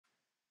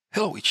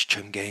Hello, it's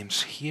Jim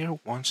Games here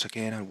once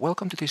again, and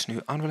welcome to this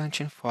new Unreal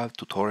Engine 5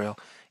 tutorial.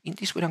 In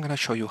this video I'm going to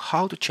show you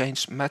how to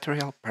change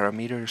material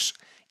parameters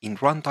in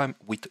Runtime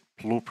with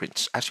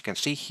blueprints. As you can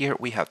see here,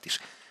 we have this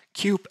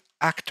cube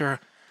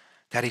actor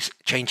that is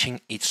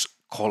changing its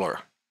color,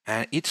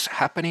 and it's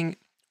happening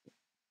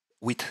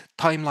with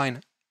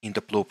timeline in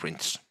the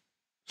blueprints.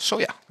 So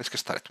yeah, let's get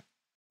started.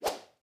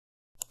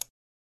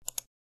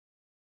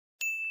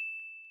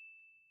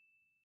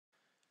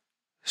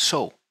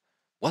 So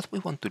what we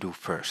want to do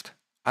first,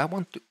 I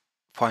want to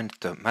find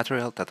the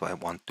material that I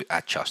want to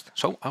adjust.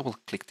 So I will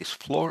click this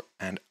floor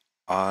and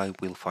I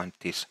will find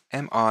this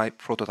MI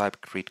prototype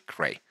grid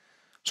gray.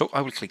 So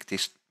I will click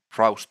this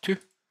browse to,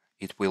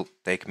 it will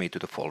take me to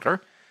the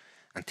folder,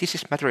 and this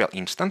is material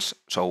instance,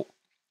 so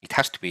it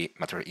has to be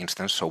material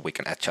instance so we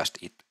can adjust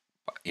it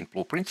in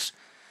blueprints.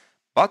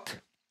 But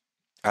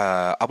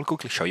I will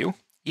quickly show you.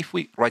 If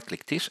we right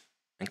click this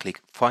and click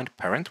find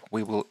parent,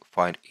 we will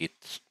find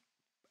its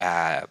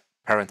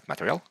parent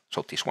material,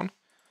 so this one.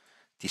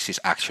 This is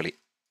actually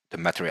the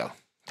material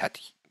that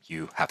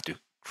you have to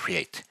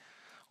create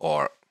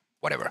or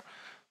whatever.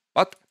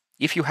 But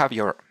if you have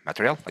your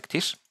material like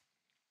this,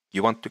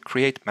 you want to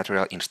create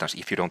material instance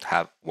if you don't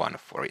have one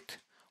for it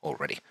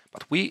already.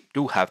 But we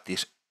do have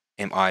this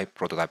MI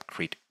prototype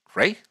grid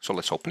gray, so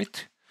let's open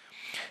it.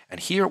 And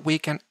here we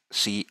can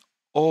see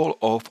all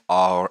of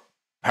our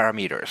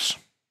parameters,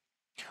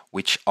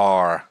 which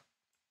are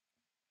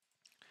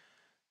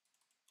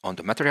on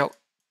the material.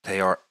 They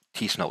are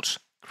these nodes: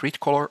 grid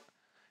color,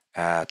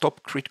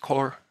 top grid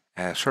color,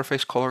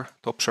 surface color,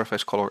 top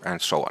surface color, and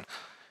so on.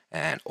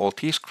 And all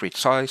these grid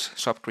size,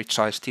 subgrid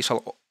size, these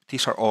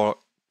are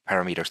all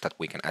parameters that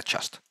we can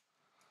adjust.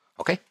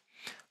 Okay,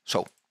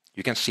 so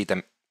you can see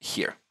them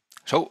here.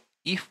 So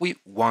if we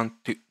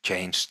want to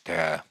change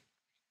the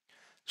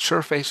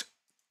surface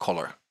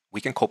color, we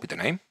can copy the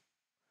name,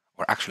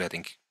 or actually I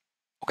think,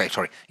 okay,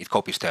 sorry, it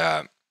copies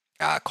the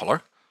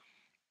color.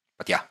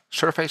 But yeah,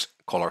 surface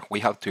color, we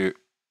have to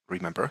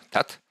remember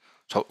that.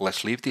 So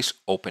let's leave this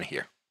open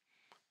here.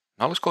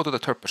 Now let's go to the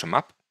third person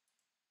map.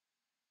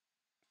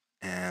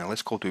 And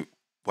let's go to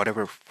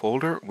whatever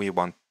folder we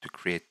want to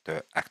create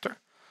the actor.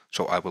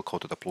 So I will go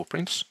to the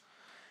blueprints.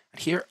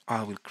 And here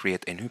I will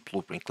create a new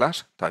blueprint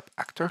class, type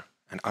actor.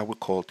 And I will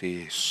call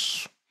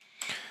this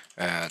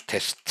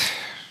test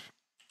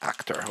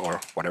actor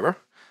or whatever.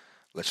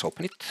 Let's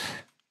open it.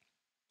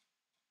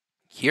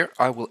 Here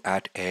I will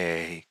add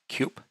a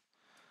cube.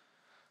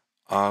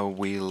 I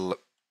will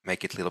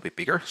make it a little bit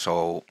bigger,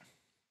 so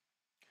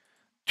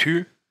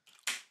 2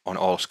 on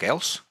all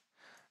scales.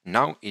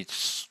 Now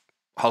it's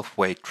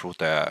halfway through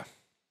the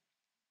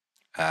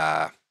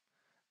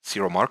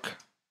 0 mark,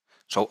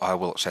 so I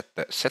will set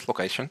the set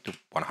location to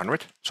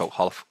 100, so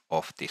half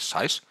of this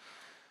size.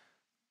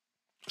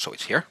 So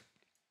it's here,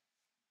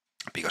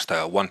 because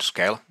the one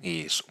scale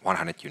is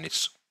 100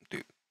 units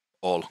to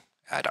all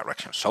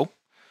directions. So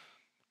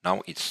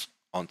now it's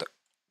on the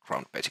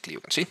ground, basically, you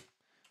can see.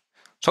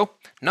 So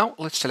now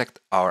let's select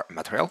our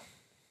material.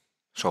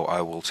 So I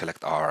will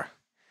select our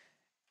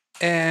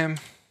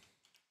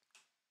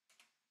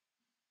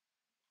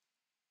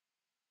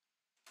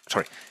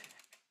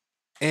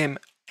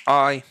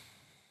MI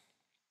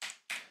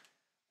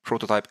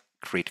prototype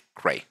grid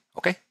gray.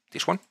 Okay,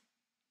 this one.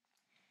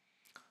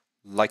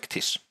 Like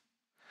this.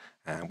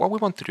 And what we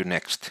want to do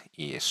next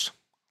is,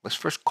 let's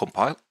first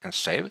compile and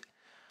save.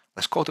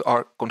 Let's go to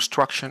our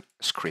construction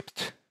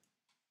script.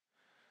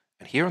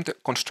 And here in the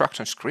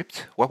construction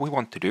script, what we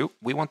want to do,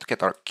 we want to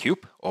get our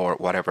cube or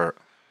whatever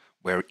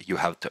where you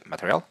have the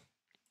material.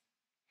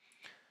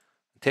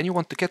 Then you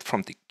want to get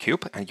from the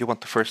cube, and you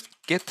want to first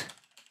get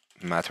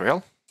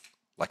material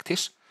like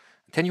this.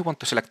 Then you want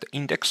to select the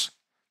index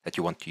that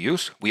you want to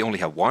use. We only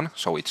have one,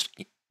 so it's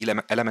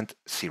element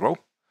 0,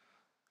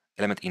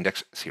 element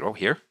index 0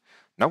 here.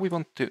 Now we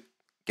want to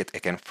get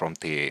again from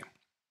the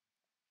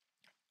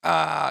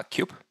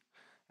cube.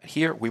 And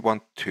here we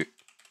want to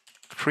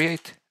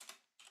create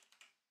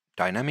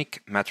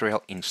dynamic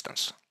material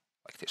instance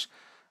like this,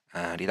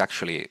 and it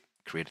actually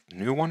created a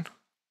new one,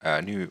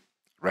 a new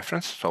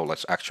reference. So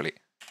let's actually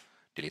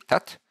delete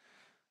that.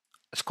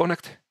 Let's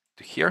connect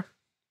to here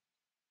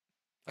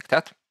like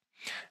that.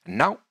 And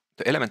now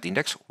the element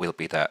index will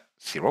be the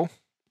 0,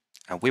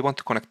 and we want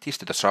to connect this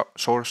to the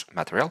source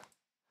material.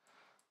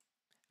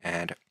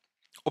 And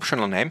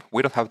optional name,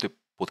 we don't have to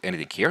put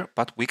anything here,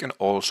 but we can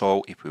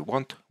also, if we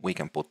want, we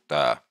can put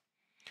the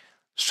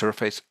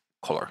surface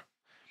color.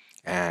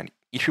 And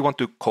if you want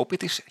to copy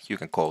this, you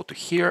can go to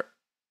here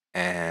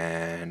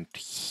and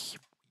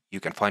you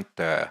can find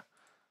the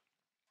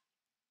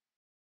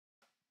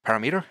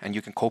parameter and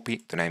you can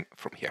copy the name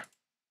from here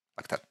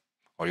like that.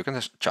 Or you can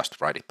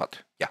just write it,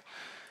 but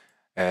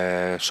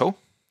yeah. So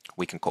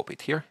we can copy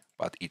it here,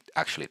 but it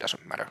actually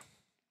doesn't matter.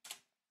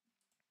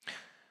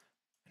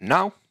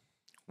 Now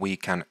we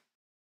can,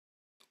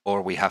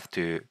 or we have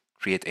to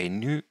create a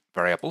new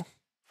variable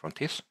from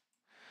this.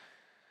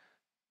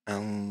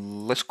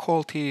 And let's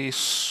call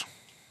this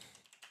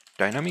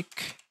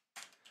dynamic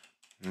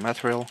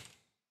material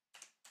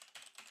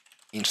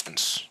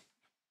instance.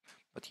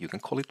 but you can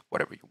call it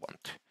whatever you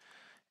want.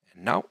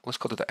 And now let's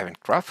go to the event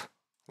graph.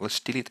 Let's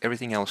delete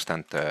everything else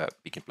than the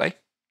begin play.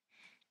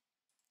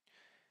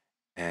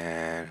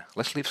 And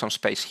let's leave some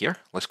space here.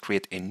 Let's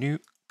create a new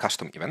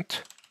custom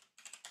event.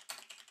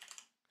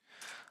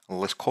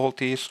 Let's call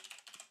this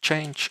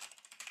change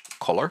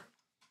color.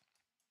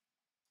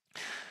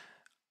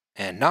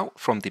 And now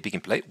from the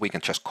begin play, we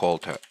can just call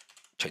the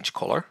change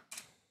color.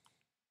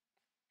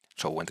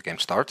 So when the game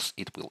starts,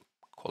 it will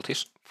call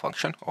this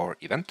function or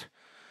event.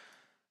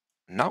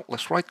 Now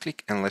let's right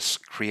click and let's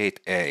create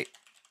a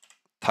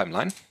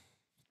timeline.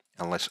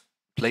 And let's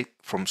play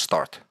from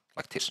start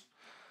like this.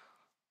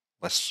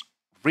 Let's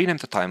rename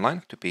the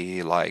timeline to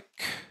be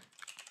like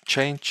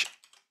change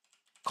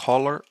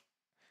color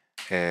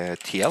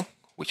TL,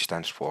 which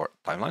stands for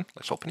timeline.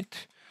 Let's open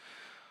it.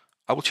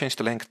 I will change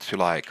the length to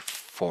like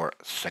 4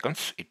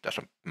 seconds. It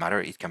doesn't matter,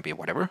 it can be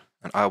whatever.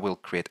 And I will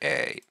create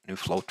a new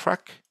flow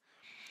track.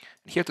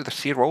 And here to the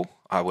 0,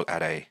 I will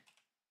add a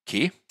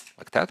key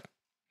like that.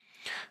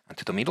 And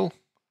to the middle,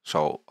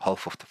 so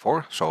half of the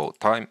 4, so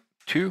time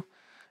 2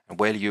 and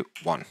value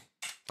 1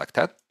 like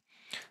that.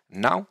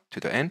 Now to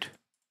the end,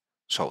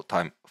 so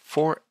time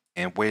 4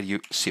 and value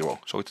 0.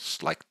 So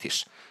it's like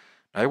this.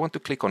 Now I want to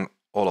click on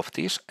all of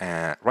these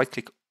and right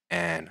click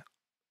and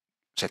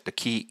set the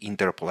key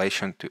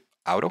interpolation to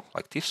auto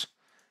like this.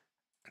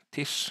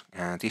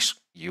 And this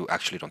you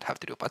actually don't have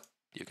to do, but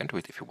you can do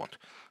it if you want.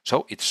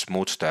 So it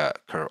smooths the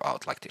curve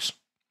out like this.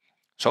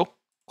 So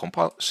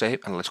compile, save,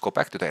 and let's go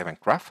back to the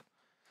event graph.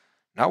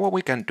 Now what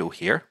we can do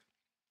here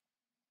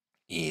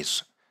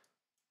is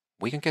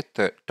we can get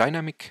the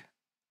dynamic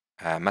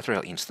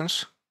material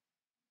instance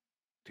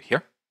to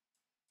here.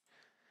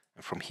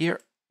 And from here,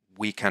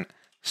 we can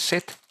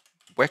set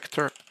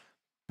vector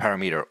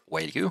parameter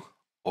value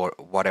or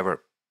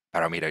whatever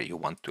parameter you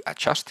want to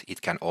adjust.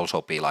 It can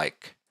also be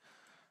like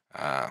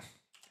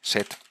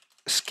set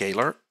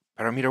scalar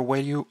parameter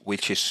value,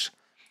 which is,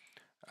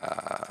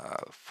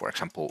 for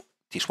example,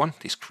 this one,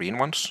 these green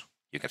ones.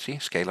 You can see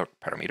scalar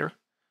parameter.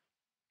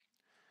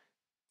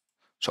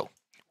 So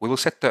we will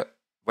set the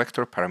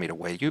vector parameter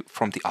value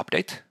from the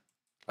update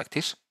like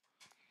this.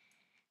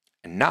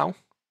 And now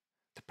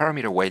the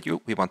parameter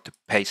value, we want to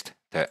paste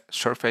the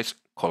surface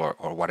color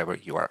or whatever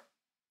you are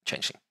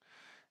changing.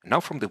 And now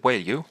from the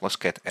value, let's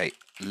get a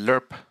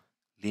lerp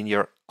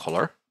linear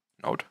color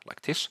node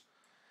like this.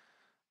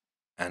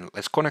 And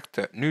let's connect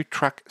the new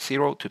track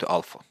 0 to the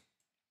alpha.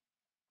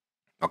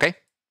 Okay.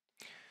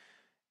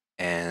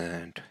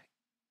 And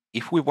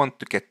if we want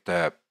to get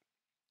the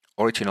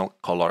original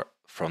color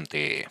from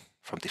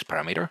this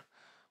parameter,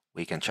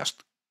 we can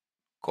just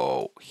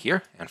go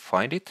here and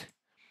find it.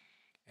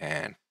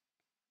 And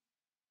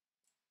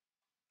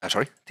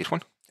sorry, this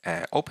one.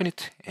 Open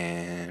it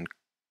and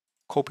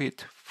copy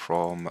it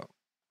from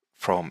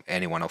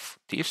any one of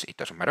these. It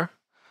doesn't matter.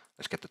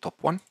 Let's get the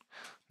top one.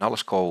 Now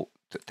let's go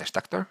to test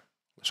actor.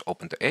 Let's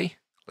open the A.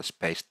 Let's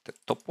paste the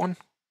top one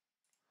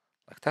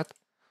like that.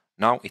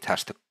 Now it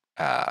has the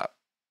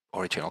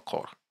original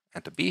color.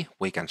 And the B,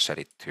 we can set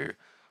it to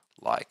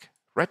like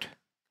red,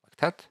 like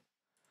that,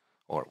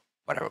 or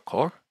whatever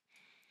color.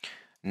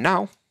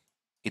 Now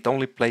it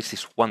only plays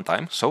this one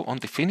time. So on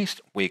the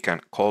finished, we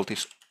can call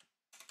this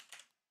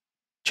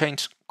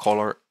change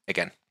color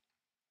again.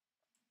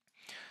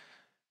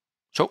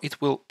 So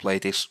it will play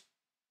this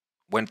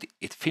when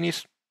it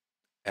finishes.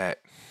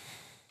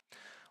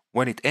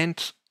 When it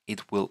ends,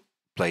 it will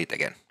play it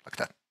again like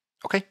that.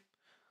 Okay.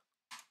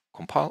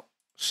 Compile,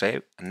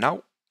 save, and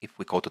now if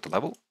we go to the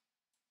level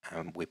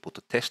and we put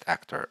the test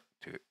actor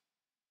to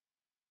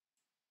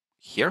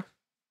here,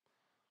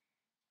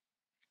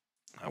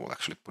 I will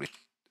actually put it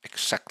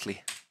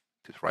exactly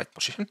to the right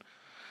position.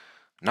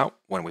 Now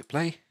when we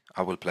play,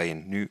 I will play a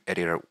new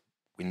editor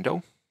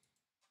window.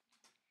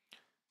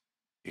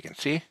 You can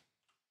see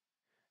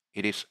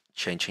it is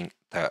changing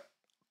the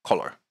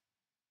color.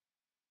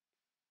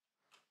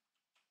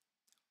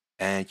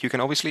 And you can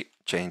obviously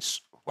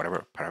change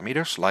whatever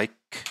parameters, like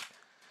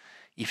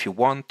if you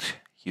want,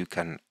 you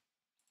can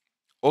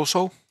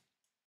also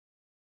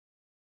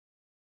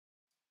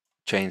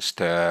change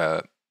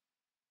the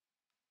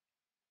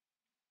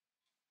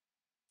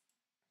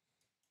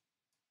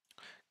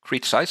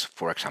grid size,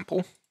 for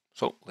example.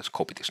 So let's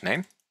copy this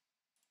name.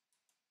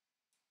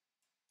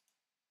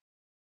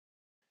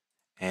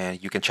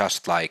 And you can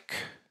just like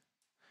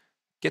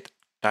get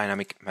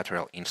dynamic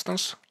material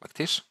instance like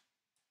this.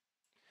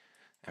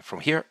 And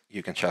from here,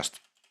 you can just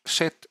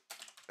set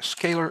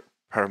scalar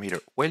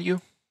parameter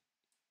value.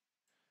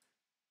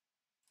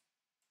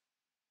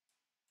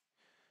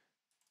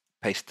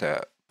 Paste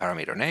the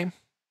parameter name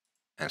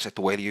and set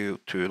the value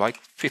to like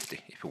 50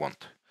 if you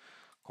want.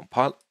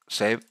 Compile,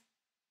 save.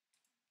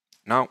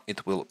 Now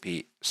it will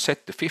be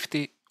set to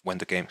 50 when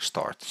the game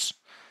starts.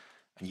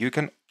 And you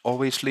can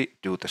obviously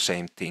do the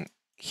same thing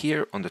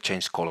here on the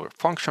change color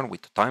function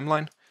with the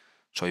timeline.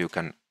 So you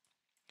can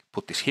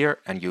put this here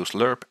and use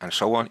lerp and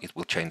so on. It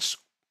will change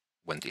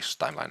when this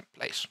timeline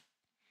plays.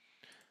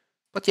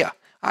 But yeah,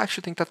 I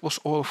actually think that was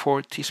all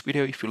for this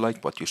video. If you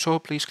liked what you saw,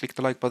 please click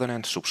the like button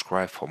and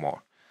subscribe for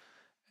more.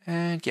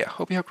 And yeah,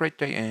 hope you have a great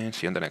day and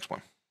see you on the next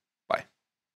one.